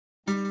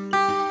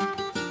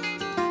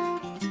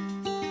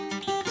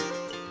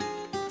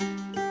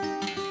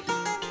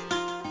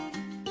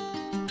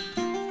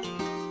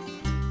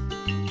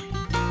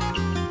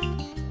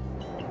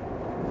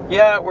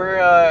Yeah,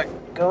 we're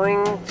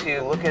going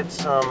to look at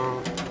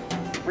some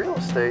real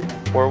estate.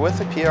 We're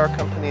with a PR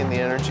company in the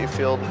energy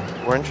field.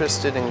 We're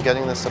interested in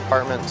getting this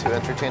apartment to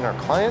entertain our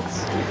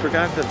clients. You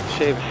forgot to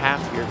shave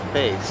half your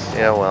face.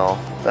 Yeah, well,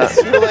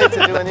 that's too late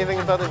to do anything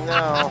about it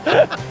now.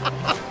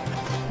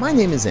 My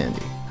name is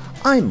Andy.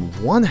 I'm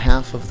one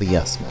half of the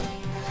Yes Men.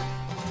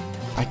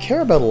 I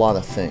care about a lot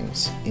of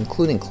things,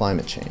 including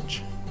climate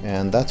change.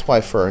 And that's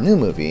why for our new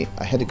movie,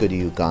 I had to go to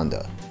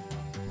Uganda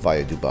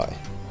via Dubai.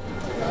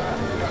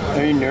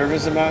 Are you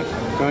nervous about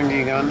going to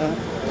Uganda?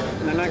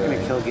 They're not going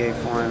to kill gay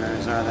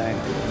foreigners, are they?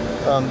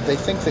 They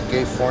think that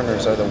gay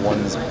foreigners are the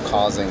ones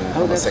causing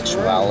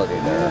homosexuality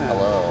there. Yeah.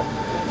 Hello.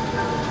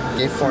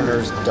 Gay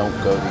foreigners don't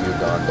go to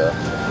Uganda.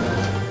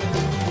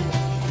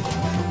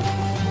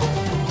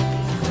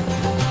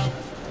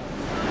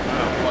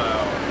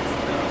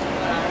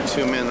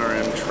 Two men are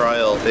in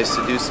trial. They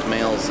seduced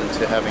males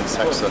into having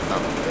sex with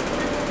them.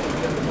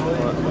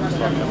 What the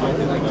fuck am I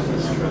doing on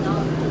this trip?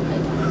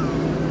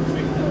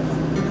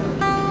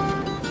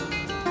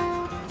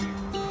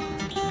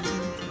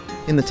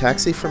 In the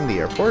taxi from the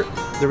airport,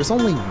 there was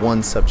only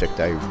one subject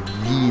I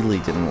really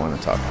didn't want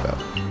to talk about.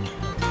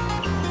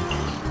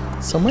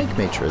 So Mike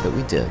made sure that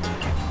we did.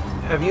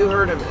 Have you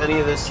heard of any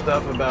of this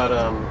stuff about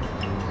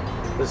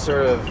the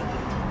sort of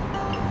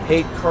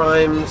hate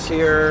crimes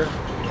here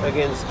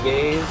against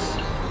gays?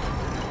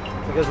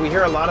 Because we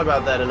hear a lot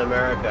about that in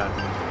America.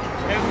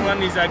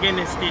 Everyone is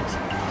against it.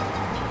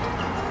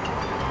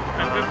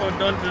 And people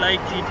don't like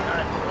it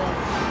at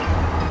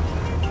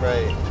all.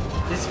 Right.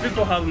 These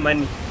people have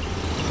money.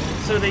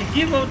 So they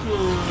give out to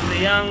the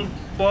young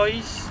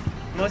boys,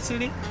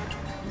 mostly.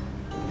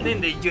 Then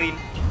they join.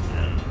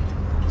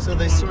 So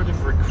they sort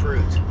of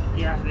recruit.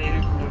 Yeah, they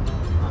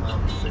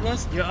recruit.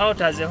 Once you're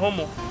out as a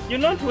homo, you're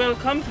not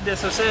welcome to the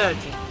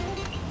society.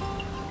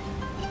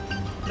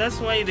 That's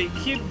why they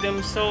keep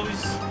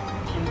themselves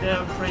in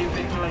their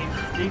private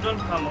life. They don't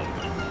come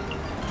out.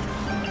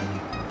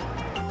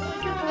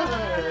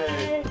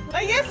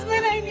 Yes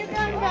Men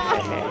Are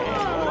Revolting.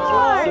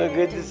 So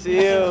good to see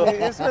you.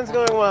 This one's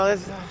going well.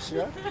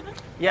 Sure?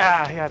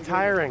 Yeah,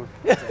 tiring.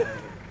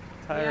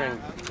 Tiring.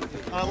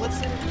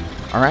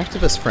 Our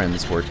activist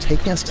friends were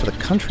taking us to the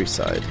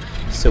countryside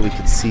so we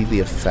could see the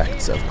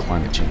effects of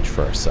climate change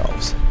for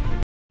ourselves.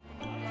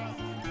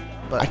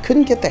 But I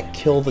couldn't get that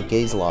kill the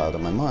gays law out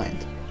of my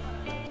mind.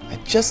 I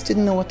just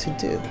didn't know what to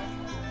do.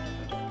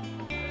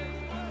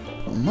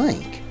 But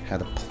Mike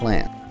had a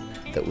plan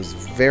that was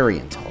very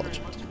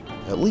intelligent,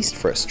 at least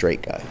for a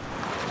straight guy.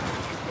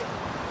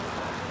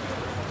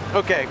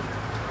 Okay,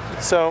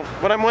 so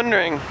what I'm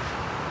wondering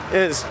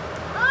is,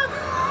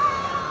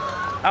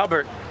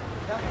 Albert,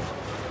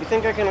 you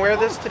think I can wear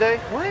this today?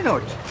 Why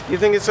not? You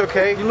think it's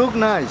okay? You look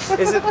nice.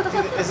 Is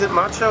it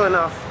macho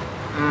enough?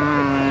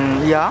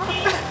 Yeah?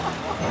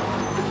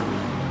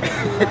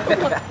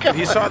 If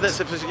you saw this,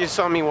 if you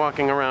saw me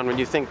walking around, would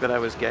you think that I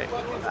was gay?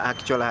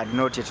 Actually, I had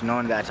not yet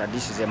known that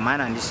this is a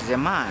man and this is a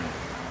man.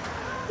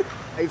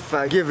 If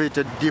I give it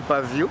a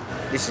deeper view,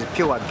 this is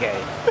pure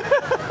gay.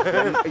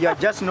 You're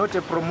just not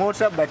a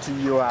promoter, but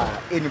you are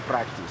in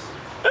practice.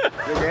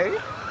 Okay?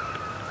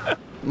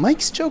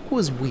 Mike's joke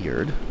was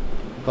weird,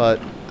 but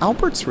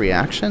Albert's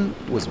reaction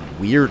was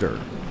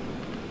weirder.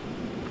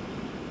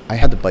 I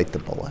had to bite the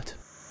bullet.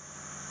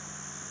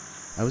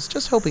 I was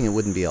just hoping it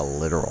wouldn't be a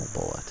literal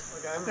bullet.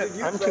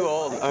 I'm too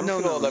old. I'm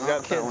too old. I've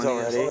got kids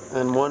already.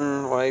 And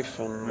one wife,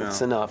 and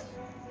it's enough.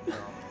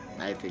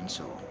 I think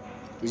so.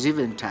 He's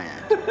even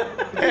tired.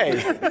 Hey,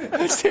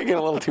 it's taking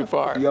a little too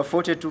far. You're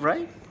 42,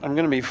 right? I'm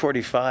going to be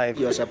 45.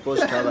 You're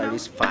supposed to have at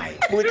least 5.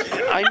 Which,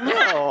 I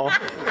know.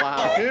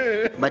 Wow.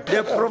 But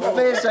the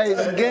professor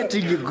is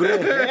getting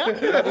great. Yeah?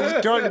 But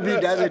he's told me he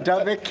doesn't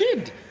have a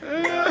kid.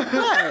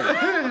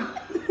 Why?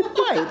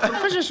 Why? The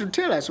professor should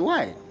tell us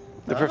why.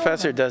 The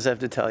professor does have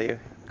to tell you.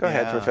 Go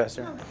ahead,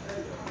 Professor.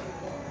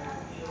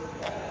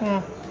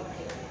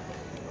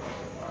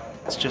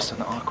 It's just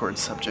an awkward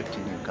subject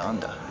in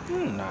Uganda.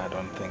 No, I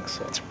don't think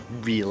so. It's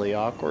really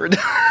awkward.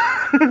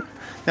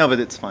 No, but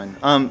it's fine.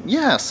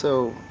 Yeah,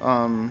 so,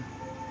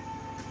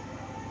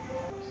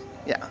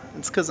 yeah,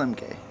 it's because I'm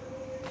gay.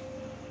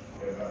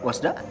 What's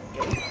that?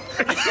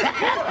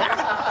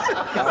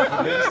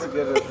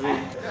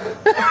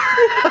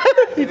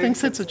 He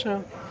thinks it's a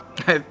joke.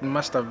 It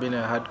must have been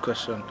a hard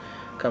question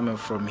coming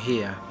from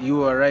here. You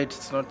were right,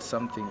 it's not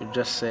something you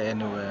just say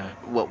anywhere.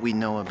 What we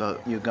know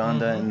about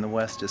Uganda in the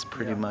West is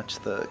pretty much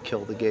the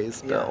kill the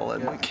gays bill.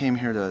 And we came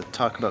here to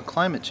talk about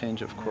climate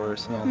change, of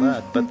course, and all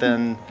that. But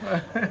then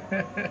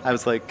I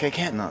was like, I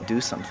can't not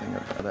do something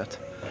about it.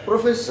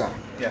 Professor,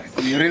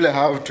 you really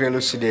have to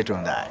elucidate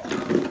on that.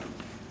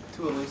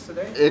 To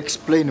elucidate?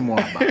 Explain more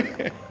about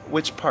it.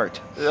 Which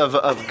part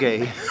of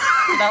gay?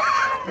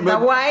 The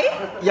why?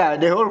 Yeah,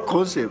 the whole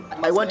concept.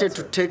 I wanted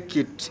to take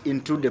it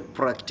into the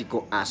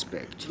practical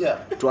aspect. Yeah.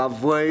 To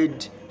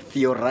avoid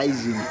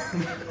theorizing.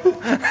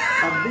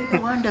 I've been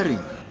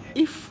wondering,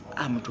 if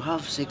I'm to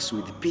have sex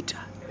with Peter,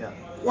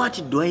 what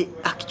do I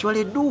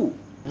actually do?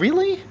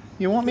 Really?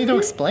 You want me to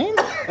explain?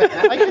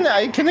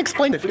 I can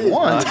explain if you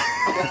want.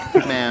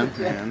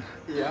 Man.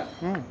 Yeah.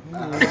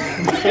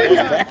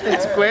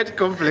 It's quite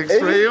complex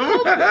for you.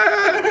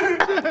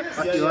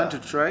 You want to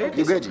try it?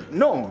 You get it?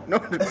 No.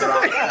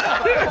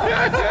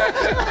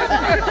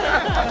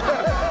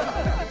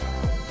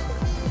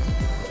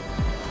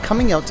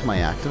 Coming out to my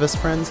activist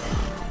friends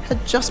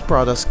had just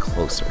brought us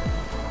closer.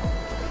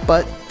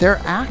 But they're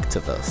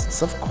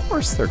activists. Of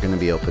course they're going to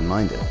be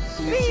open-minded.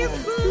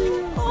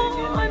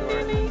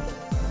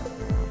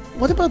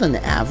 What about an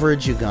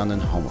average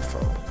Ugandan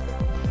homophobe?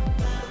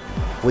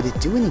 Would it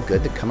do any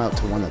good to come out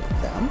to one of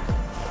them?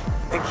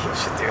 I think you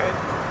should do it.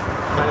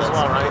 Might as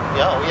well, right?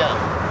 Yeah, oh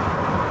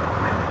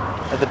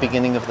yeah. At the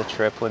beginning of the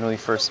trip, when we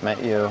first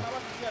met you,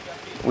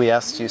 we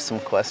asked you some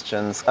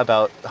questions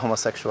about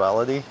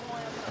homosexuality.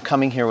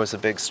 Coming here was a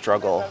big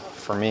struggle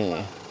for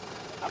me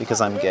because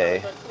I'm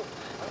gay.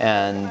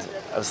 And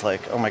I was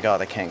like, oh my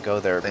God, I can't go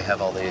there. They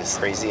have all these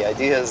crazy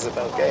ideas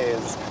about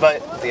gays.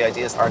 But the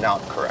ideas are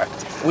not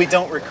correct. We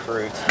don't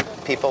recruit.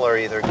 People are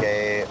either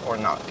gay or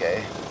not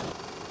gay.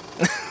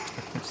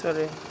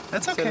 Sorry.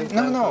 That's okay.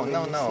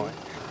 No.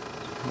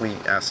 We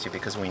asked you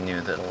because we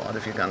knew that a lot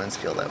of Ugandans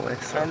feel that way.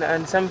 So.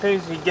 And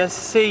sometimes we just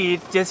say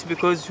it just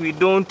because we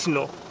don't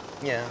know.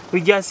 Yeah.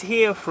 We just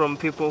hear from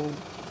people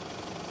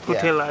who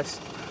tell us,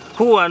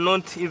 who are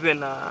not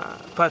even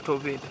part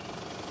of it.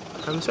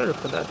 I'm sorry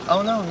for that.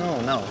 Oh, no.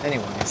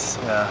 Anyways.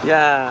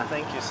 Yeah.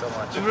 Thank you so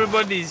much.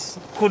 Everybody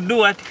could do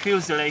what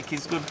feels like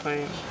is good for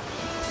him.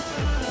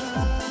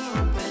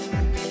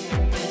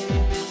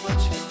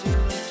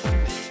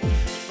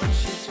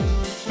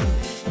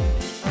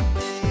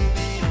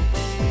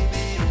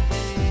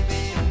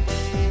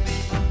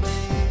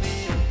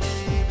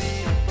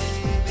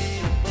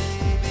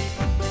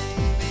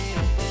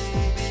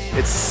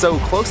 It's so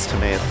close to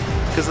me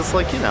because it's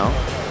like,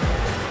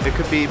 it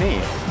could be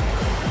me.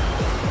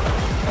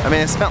 I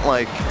mean, I spent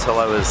till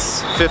I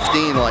was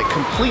 15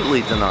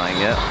 completely denying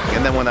it,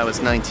 and then when I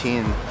was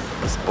 19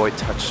 this boy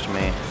touched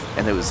me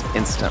and it was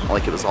instant,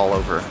 it was all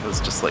over. It was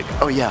just like,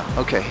 oh yeah,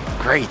 okay,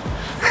 great.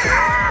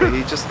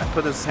 He just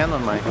put his hand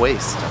on my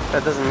waist.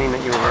 That doesn't mean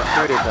that you were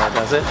recruited, though,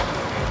 does it?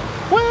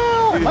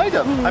 Well, I might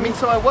have. I mean,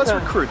 so I was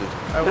recruited.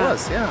 I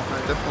was, yeah, I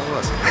definitely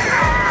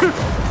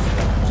was.